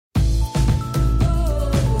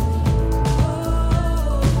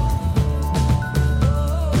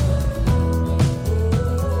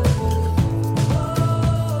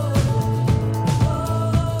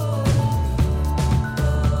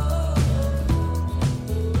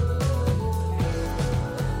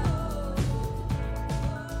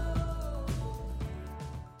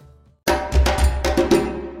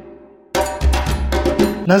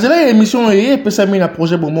Nazela émission et pesami na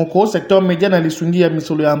projet bomoko secteur média na lisungi ya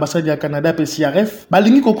misolo ya ambassade ya Canada pe CRF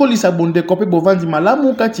balingi kokolisa bonde kopé bovandi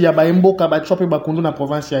malamu kati ya baemboka bachope bakundu na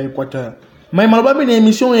province ya Équateur. Mais maloba na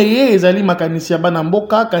émission et ezali makanisi ya bana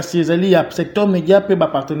mboka kasi ezali ya secteur média pe ba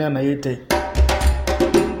partenaire na yete.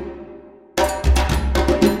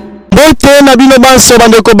 Bote na bino banso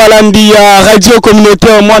bandeko balandi ya radio communauté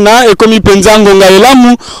mwana e komi penzango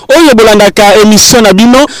ngaelamu oyo bolandaka émission na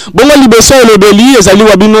bino bongo liboso elobeli ezali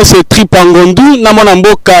wa bino se tripangondu na mwana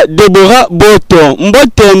mboka Deborah Boto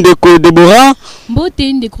mbote ndeko Deborah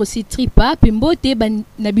mbote ndeko se tripa pe mbote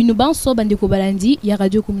na bino banso bandeko balandi ya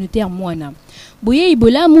radio communautaire mwana boye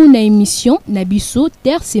ibolamu na émission na biso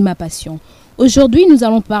terre c'est ma passion. Aujourd'hui nous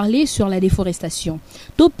allons parler sur la déforestation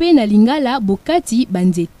topé na lingala bokati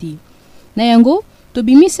banzete na yango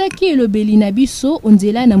tobimisaki elobeli na biso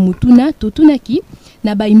onzela na mutuna totunaki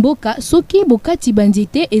na baimboka soki bokati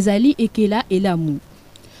banzete ezali ekela elamu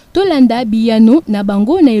tolanda biyano na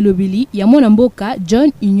bango na elobeli ya mwana mboka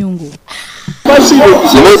John Inyongo.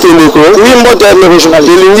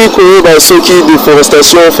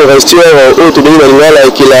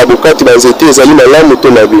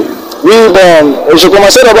 Oui, bon, je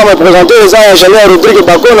commençais d'abord à me présenter aux ingénieurs Rodrigue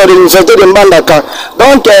Bikoro de l'université de Mbandaka.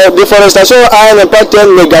 Donc, déforestation a un impact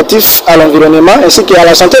négatif à l'environnement ainsi qu'à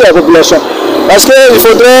la santé de la population. Parce qu'il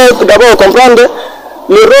faudrait d'abord comprendre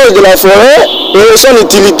le rôle de la forêt et son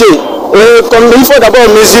utilité. Et comme il faut d'abord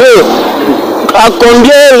mesurer à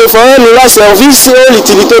combien le forêt nous a servi sur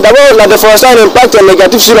l'utilité. D'abord, la déforestation a un impact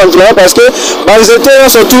négatif sur l'environnement parce que les étés,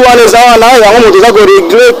 surtout les arbres, il y a un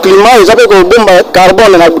régler le climat, ils appellent que bombe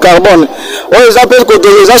carbone. Ils appellent que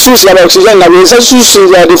les sources d'oxygène, les sources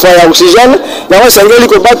de foyer d'oxygène, il y a un symbole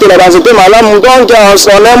qui bat la densité malade. Donc, en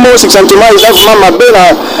un mot, c'est sentiment, ils ont vraiment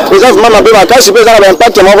ma casse, ils ont un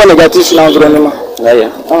impact négatif sur l'environnement.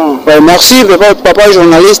 Merci, papa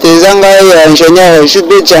journaliste, ingénieur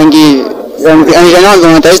Jude Tchangi. Ingénieur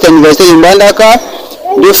environnementaliste à l'université de Mbandaka.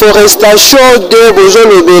 Déforestation de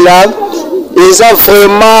Bojo-Lebela, ils ont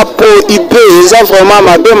vraiment prohibé, ils ont vraiment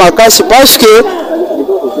mabé ma casse parce que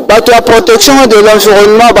la protection de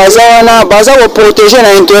l'environnement, basé pour protéger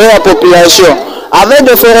l'intérêt de la population. Avec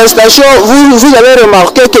déforestation, vous avez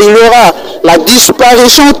remarqué qu'il y aura la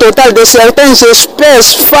disparition totale de certaines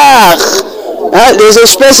espèces phares. Des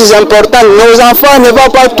espèces importantes. Nos enfants ne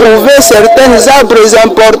vont pas trouver certains arbres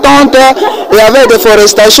importants et avec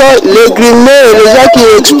déforestation, les grimés, les gens qui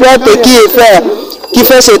exploitent et qui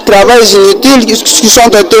font ce travail inutile, qui sont en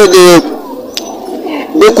train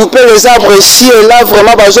de couper les arbres ici et là,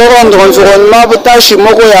 vraiment, bah, rendre l'environnement, tâche,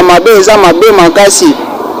 moko ya mabe, eza mabe makasi.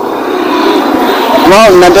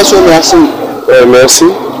 Merci. Merci.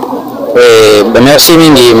 Merci,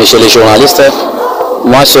 Mingi, monsieur le journaliste.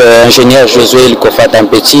 Moi, c'est ingénieur Josué Kofat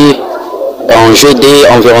Petit en GD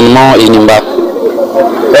environnement et Nimba.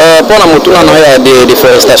 Pour la moto, on a des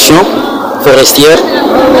déforestation forestière.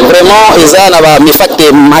 Vraiment, ils ont mis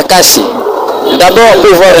fait makasi. D'abord,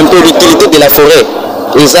 pour voir un peu l'utilité de la forêt,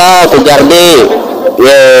 ils ont regardé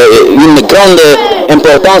une grande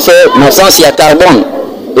importance dans le sens il y a carbone.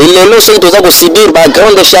 Et les lots, ils ont subir une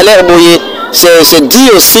grande chaleur bouillée. C'est dit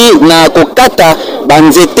aussi na kokata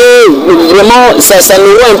banzete vraiment ça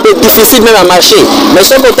nous rend un peu difficile même à marcher mais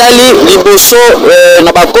ce que tali liboso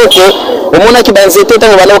na bakoko au mona ki banzete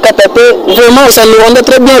tango bala kokata pe vraiment ça nous rend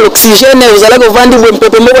très bien l'oxygène vous allez vendre un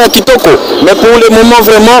peu moko ya kitoko mais pour le moment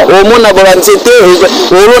vraiment au mona banzete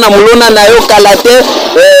olona mulona na yo kalate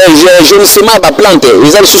je ne sais pas ba plante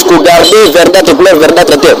ils ont juste garder verdâtre couleur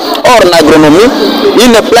verdâtre terre or en agronomie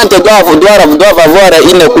une plante doit avoir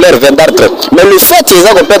une couleur verdâtre. Mais le fait qu'ils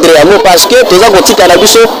ont perdre l'amour parce que tous ont tika la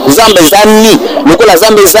biso zambezani le ko la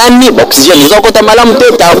zambezani oxygène ils ont kota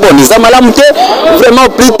malamute carbone ils ont malamute vraiment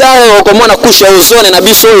plus tard comme on a couche ozone na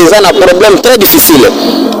biso ils ont un problème très difficile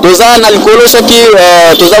tous ont na likolo soki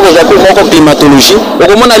tous ont japon moko climatologie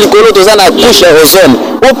comme on a likolo tous ont na couche ozone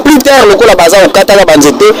au plus tard le ko la baza okata la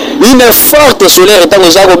banzete une forte solaire etango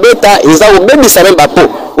za ko beta ils ont bebisa même bapo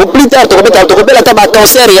au plus tard to kobela ta ba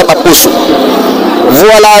cancer ya ba pousse.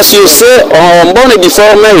 Voilà, sur ce, en bonne et due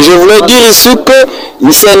forme, je voulais dire ici que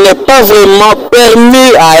ce n'est pas vraiment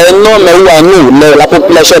permis à un homme ou à nous, la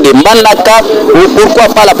population de Mbandaka, ou pourquoi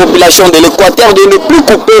pas la population de l'Équateur, de ne plus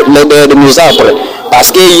couper de nos arbres.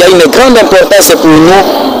 Parce qu'il y a une grande importance pour nous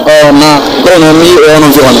en agronomie et en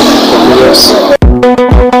environnement.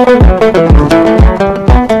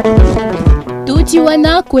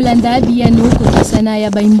 Totiwana kolanda biano kokasana ya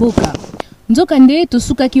baimboka. Nzokande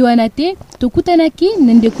tosukaki wana te tokutanaki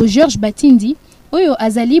nendeko George Batindi oyo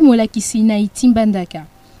azali molakisi na Mbandaka.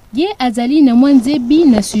 Ye azali na mwanzebi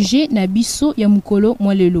na sujet na biso ya mukolo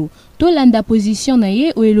mwalelo. tolanda position na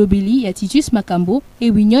ye o elobeli ya Titus Makambo et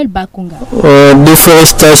Wignol Bakonga.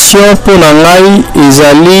 Déforestation pour nangai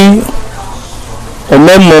ezali au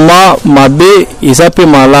même moment mabe ezape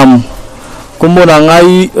malamu. Kombo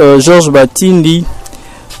nangai Georges Batindi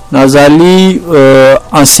nazali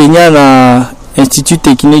enseignant na Institut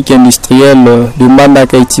technique industriel de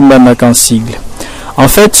Mbandaka et Mbandaka en sigle. En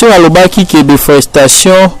fait, sur alobaki que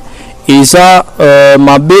déforestation eza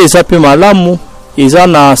mabe ezape malamu eza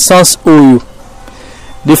na sens oyo.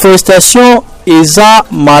 Déforestation eza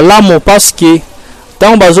malamu parce que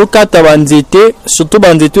tant bazokata banzete surtout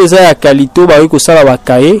banzete eza ya qualité ba ko sala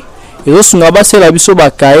bakaye ezo sunga basela biso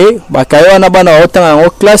bakaye wana bana otanga ngo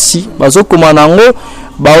classe bazokoma nango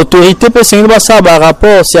ba autorité peut sengi basala ba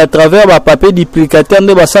rapport c'est à travers ba papier duplicateur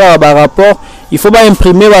nde basala ba rapport il faut ba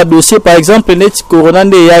imprimer ba dossier par exemple net corona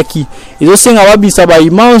nde yaki ezo senga ba bisa ba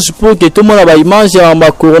image pour que tout le monde ba image ya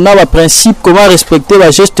ba corona ba principe comment respecter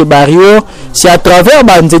ba geste barrière c'est à travers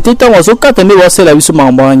ba nzete tant bazokata nde basela biso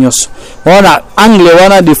mambo nyos wana angle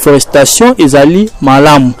wana déforestation ezali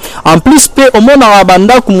malamu en plus pe omona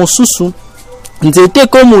banda ku mususu nzete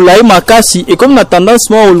comme ulai makasi et comme na tendance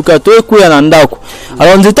mo olukato ekuya na ndako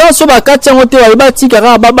alors nzete so bakati yango te balibati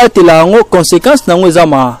kaka babatela yango conséquence nango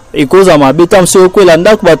ezama ekoza mabeta mso ekuela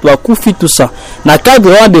ndako bato bakufi tout ça na cadre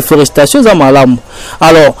de déforestation za malamu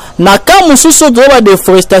alors na ka mususu to ba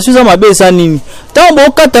déforestation za mabeza nini tant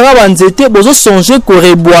bokataka banzete bozo songer ko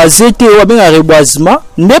reboiser te ou bien reboisement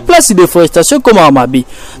ne place déforestation comme amabe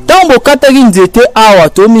tant bokataki nzete awa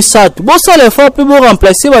to misatu bo sala effort pe bo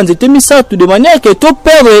remplacer banzete misatu de manière que to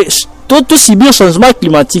perdre tout subir changement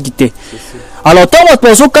climatique te. Alors tant que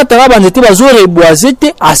bozo kataka banzete bazo reboiser te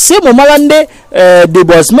à ce moment là nde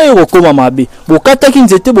déboisement yo koma mabe bokataki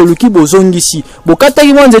nzete boluki bozongisi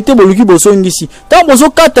bokataki nzete boluki bozongisi tant bozo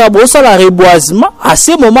kataka bozo la reboisement à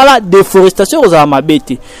ce moment là déforestation za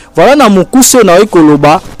mabete voilà na mukuso na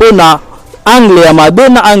ekoloba pona angle ya mabe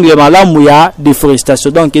na angle malamu ya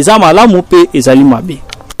déforestation donc eza malamu pe ezali mabe.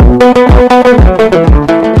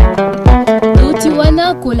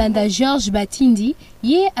 Tiwana kolanda Georges Batindi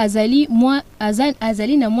ye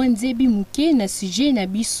azali na mwanzebi muke na sujet na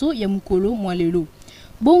biso ya mukolo mwalelo.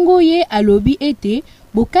 Bongo ye alobi ete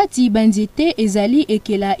bokati banzete ezali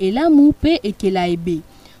ekela elamu pe ekela ebe.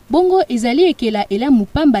 Bongo ezali ekela elamu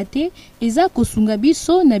pamba te eza kosunga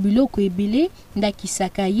biso na biloko ebele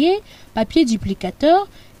ndakisaka ye papier duplicateur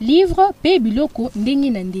livre pe biloko ndenge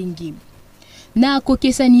na ndenge. Na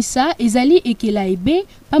kokesanisa ezali ekela ebe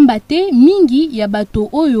pamba te mingi ya bato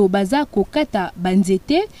oyo baza kokata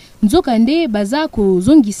banzete nzoka nde baza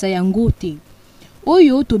kozongisa yango te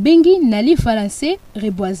oyo tobengi na li français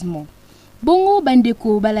reboisement. Bongo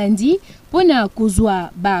bandeko balandi pona kozwa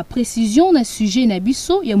ba précision na sujet na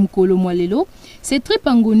biso ya mukolo mwalelo c'est très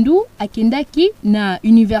pangondu akendaki na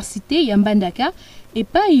université ya Mbandaka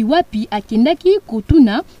epai wapi akendaki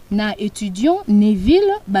kotuna na étudiant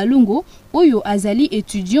Neville Balongo oyo azali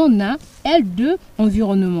étudiant na L2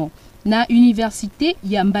 environnement na université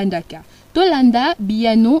ya Mbandaka. Tolanda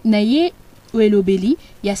biano na ye oelobeli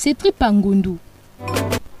ya Setri Pangundu.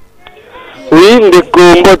 Oui, ndeko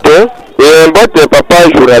Mbote papa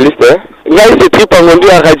journaliste. Ngai Setri Pangundu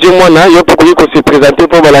à Radio Mwana yo pokoki ko se présenter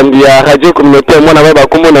pour balandi ya radio communautaire Mwana ba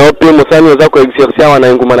kombo na ope mosani oza ko exercer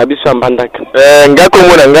wana nguma na biso ya Mbandaka. Ngako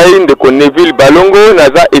mona ngai ndeko Neville Balongo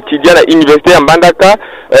naza étudiant na université ya Mbandaka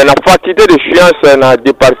na faculté de sciences na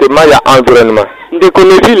département ya environnement. Ndeko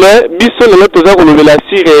Neville biso lelo toza ko lobela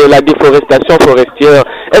sur la déforestation forestière.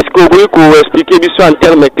 Est-ce que vous pouvez expliquer biso en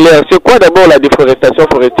termes clairs c'est quoi d'abord la déforestation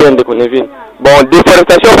forestière ndeko Neville? Bon,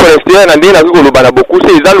 déforestation forestière na ndenge nazo kolobana beaucoup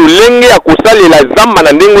c'est eza lolenge ya kosalela zamba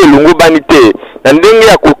na ndenge elungu banite na ndenge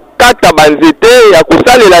ya kokata banzete ya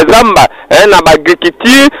kosalela zamba na ba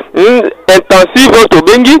agriculture intensive to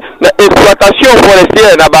bengi na exploitation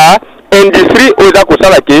forestière na ba industrie oza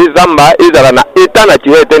kosala ke zamba ezala na état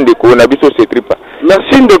naturel ndeko na biso setripa.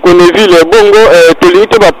 Merci ndeko Neville bongo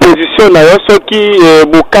tolingi ba position na yo soki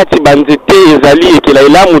bokati banzete ezali ekela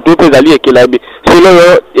elamu to ezali ekela be selon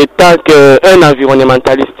yo étant qu'un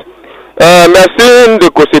environnementaliste. Merci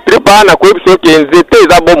ndeko setripa na koyebiso ke nzete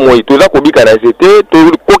eza bomoi toza kobika na nzete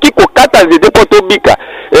koki kokata nzete po tobika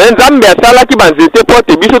nzambe asalaki banzete po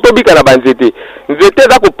te biso tobika na banzete nzete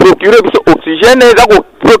eza koprocure biso oxygène eza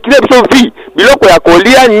koprocure biso vie biloko ya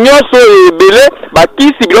kolia nyonso ebele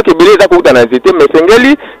bakisi biloko ebele eza kokuta na nzete mais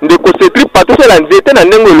sengeli ndeko setripa tosala nzete na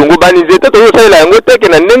ndenge elongo bani nzete tozosalela yango teke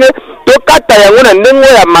na ndenge tokata yango na ndenge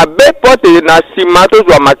ya mabe po te na nsima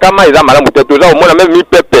tozwa makama eza malamu te toza omona meme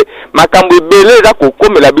mipepe makambo ebele eza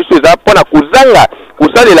kokomela biso eza mpona kozanga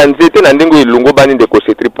kosalela nzete na ndenge elongo bani ndeko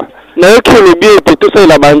setripa. Na yoki olobi ete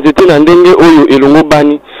tosalela banzete na ndenge oyo elongo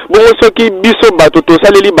bani bongo soki biso bato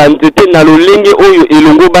tosaleli banzete na lolenge oyo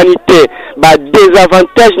elongo bani te ba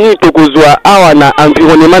désavantage ni tokozwa awa na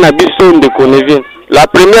environnement na biso ndeko Nevin. La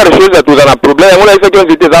première chose tout un problème on a fait que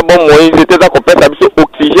c'était ça bon moyen c'était ça qu'on pèse biso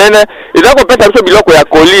oxygène et ça qu'on pèse biso biloko ya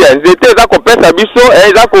kolia c'était ça qu'on pèse biso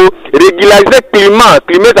et ça ko régulariser climat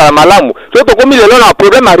ça malamu surtout comme il y a un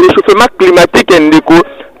problème à réchauffement climatique ndeko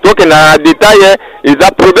donc na détail et ça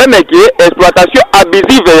problème qui est exploitation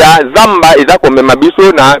abusive ya zamba et ça comme mabiso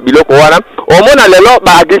na biloko wana au mona lelo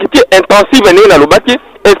ba agriculture intensive ni na lobaki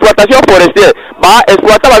exploitation forestière ba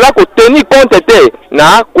exploiter ba ko tenir compte te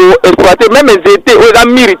na ko exploiter même zete o za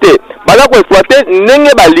mérité ba ko exploiter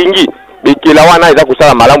ndenge balingi bekela wana eza ko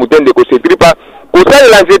sala malamu tende ko setripa ko sala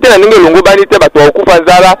la zete na ndenge longo bani te bato okufa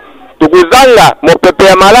nzala to kozanga mo pepe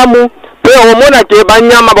ya malamu pe o mona ke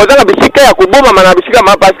banyama bazanga bisika ya koboma mana bisika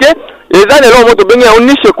ma parce que eza lelo moto bengi ya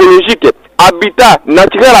niche écologique habitat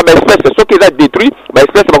naturel à espèce ce qui est détruit ba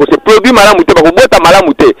espèce ba ko se produit malamu te ba ko bota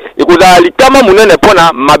malamu te e ko za likama munene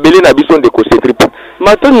pona mabele na biso de ko se trip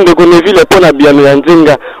matoni de ko ne ville pona biano ya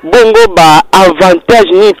nzinga bongo ba avantage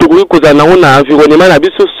ni to ko za na ona environnement na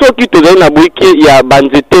biso so ki to za na boike ya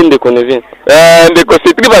banzete de ko ne vient de ko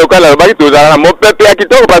se trip ba ko la ba ki to za na mo pepe ya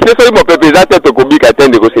kitoko parce que so mo pepe za te to ko bika te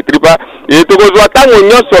de ko se trip e to ko zo tango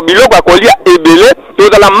nyoso biloko akolia ebele to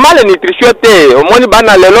za la malnutrition te o moni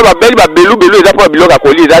bana lelo ba beli ba belu eza pour biloko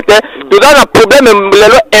akoli eza te toza na problème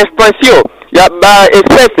lelo expansion ya ba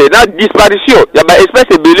espèce na disparition ya ba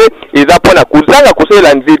espèce ebele eza mpona kozanga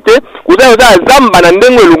kosalela nzete kozanga zamba na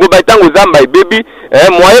ndenge elongo batango zamba ebebi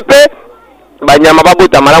moye mpe banyama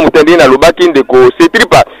babota malamu te ndenge nalobaki ndeko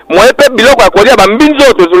setripa moye mpe biloko akolia bambinzo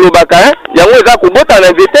oyo tozolobaka yango eza kobota na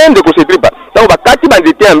nzete ndeko setripa ntango bakati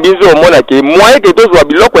banzete ya mbinzo omonake moye ke tozwa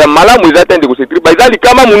biloko ya malamu eza te ndeko setripa eza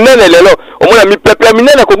likama munene lelo omona mipepe ya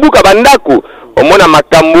minene kobuka bandako omona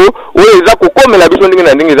makambo oyo eza kokomela biso ndenge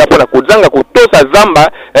na ndenge eza mpona kozanga kotosa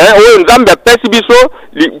zamba oyo nzambe apesi biso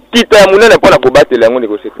kita ya munene mpona kobatela yango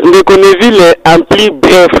ndeko setripa ndeko Neville ampli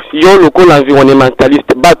bref yo lokola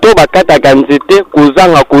environnementaliste bato bakataka nzete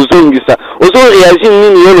kozanga kozongisa ozo réagir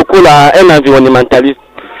nini yo lokola un environnementaliste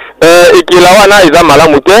ekela wana eza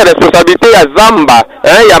malamu te responsabilité ya zamba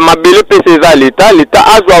ya mabele pese eza l'état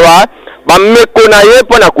azwa bamekona ye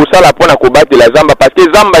mpona kosala mpona kobatela zamba parce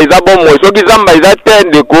que zamba eza bon moyo soki zamba eza te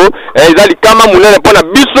ndeko eza likama munene mpona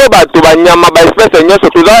biso bato banyama baespèce nyonso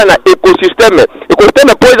tozala na écosystème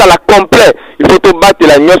mpo ezala complet il faut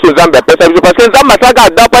tobatela nyonso nzambe apesa biso parce que nzambe asalaka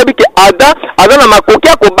ada mpo ayebi ke ada aza na makoki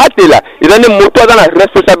ya kobatela eza nde moto aza na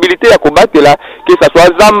responsabilité ya kobatela ke sa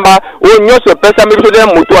soit zamba oyo nyonso epesami biso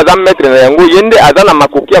nde moto aza maître na yango ye nde aza na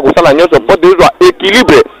makoki ya kosala nyonso mpo tozwa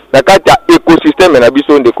équilibre na kati ya écosystème na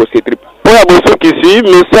biso ndeko setrip pour la bosokisi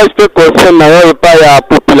message pe concerne na yo epai ya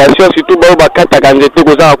population surtout bao bakataka nzete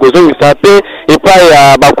kozanga kozongisa pe epai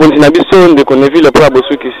ya bakonzi na biso ndeko Neville pour la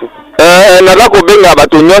bosokisi naza kobenga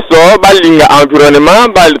bato nyonso balinga environnement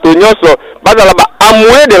bato nyonso bazala ba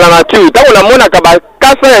amoureux de la nature ntango namonaka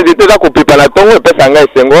bakasa ya nzete eza kopepa na ntongo epesa ngai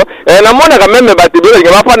esengo namonaka meme bato ebele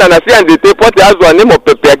bafanda na se ya nzete po te azwa nde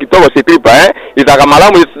mopepe ya kitoko setripa ezalaka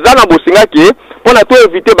malamu eza na bosinga ke mpona to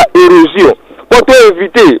éviter ba érosion po to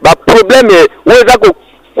éviter ba problème oyo eza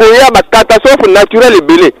koya ba catastrophe naturelle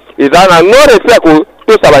ebele eza na no respect ya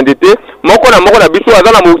kotosa banzete moko na biso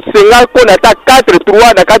aza na mosenga kona ata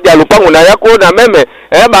 4-3 na kati ya lopango na yako na meme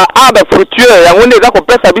ba arbre fructueux yango nde eza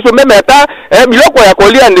kopesa biso meme ata biloko ya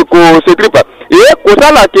kolia ndeko setripa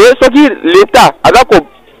kosala ke soki l'état aza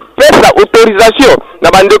kopesa autorisation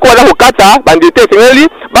na bandeko aza kokata banzete esengeli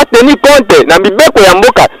bateni compte na mibeko ya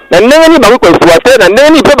mboka na ndenge nini bakoki koexploite na ndenge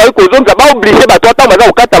nini mpe bakoki kozongisa baoblige bato ata baza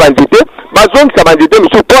kokata banzete bazongisa banzete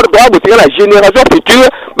misu por toa bosinga na génération future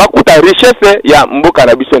bakuta richesse ya mboka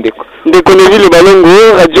na biso ndeko Neville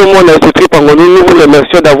Balongo radio mona se pangoni nous vous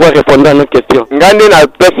remercions d'avoir répondu à nos questions ngande na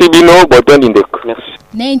pesi bino botondi ndeko merci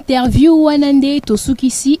na interview wana nde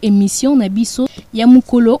tosukisi émission na biso ya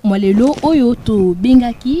mukolo mwalelo oyo to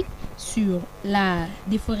bengaki sur la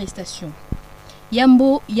déforestation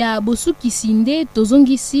yambo ya bosukisi nde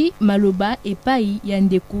tozongisi maloba epai ya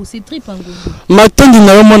ndeko setripangondo matondi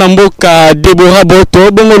na yo mona mboka Deborah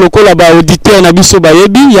Boto bongo lokola ba auditeur na biso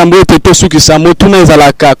bayebi yambo ete tosukisa motuna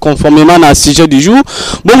ezalaka conformément na sujet du jour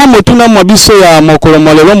bongo motuna mwa biso ya mokolo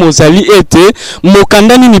molelo mozali ete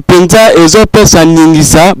mokandani ni penza ezopesa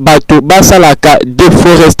ningisa bato basalaka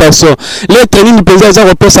déforestation lettre nini penza eza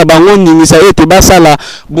kopesa bango ningisa ete basala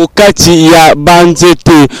bokati ya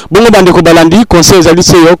banzete bongo bandeko balandi conseil ezali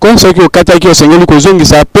se yoko soki okataki osengeli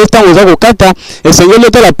kozongisa pe ntango oza kokata esengeli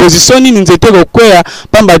otala position nini nzete kokwea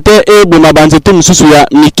pamba te eboma banzete mosusu ya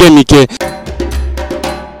mike.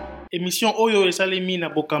 Émission oyo esalemi na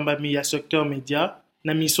bokambami ya Secteur Media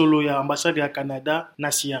na misolo ya ambassade ya Canada na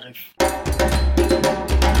CRF.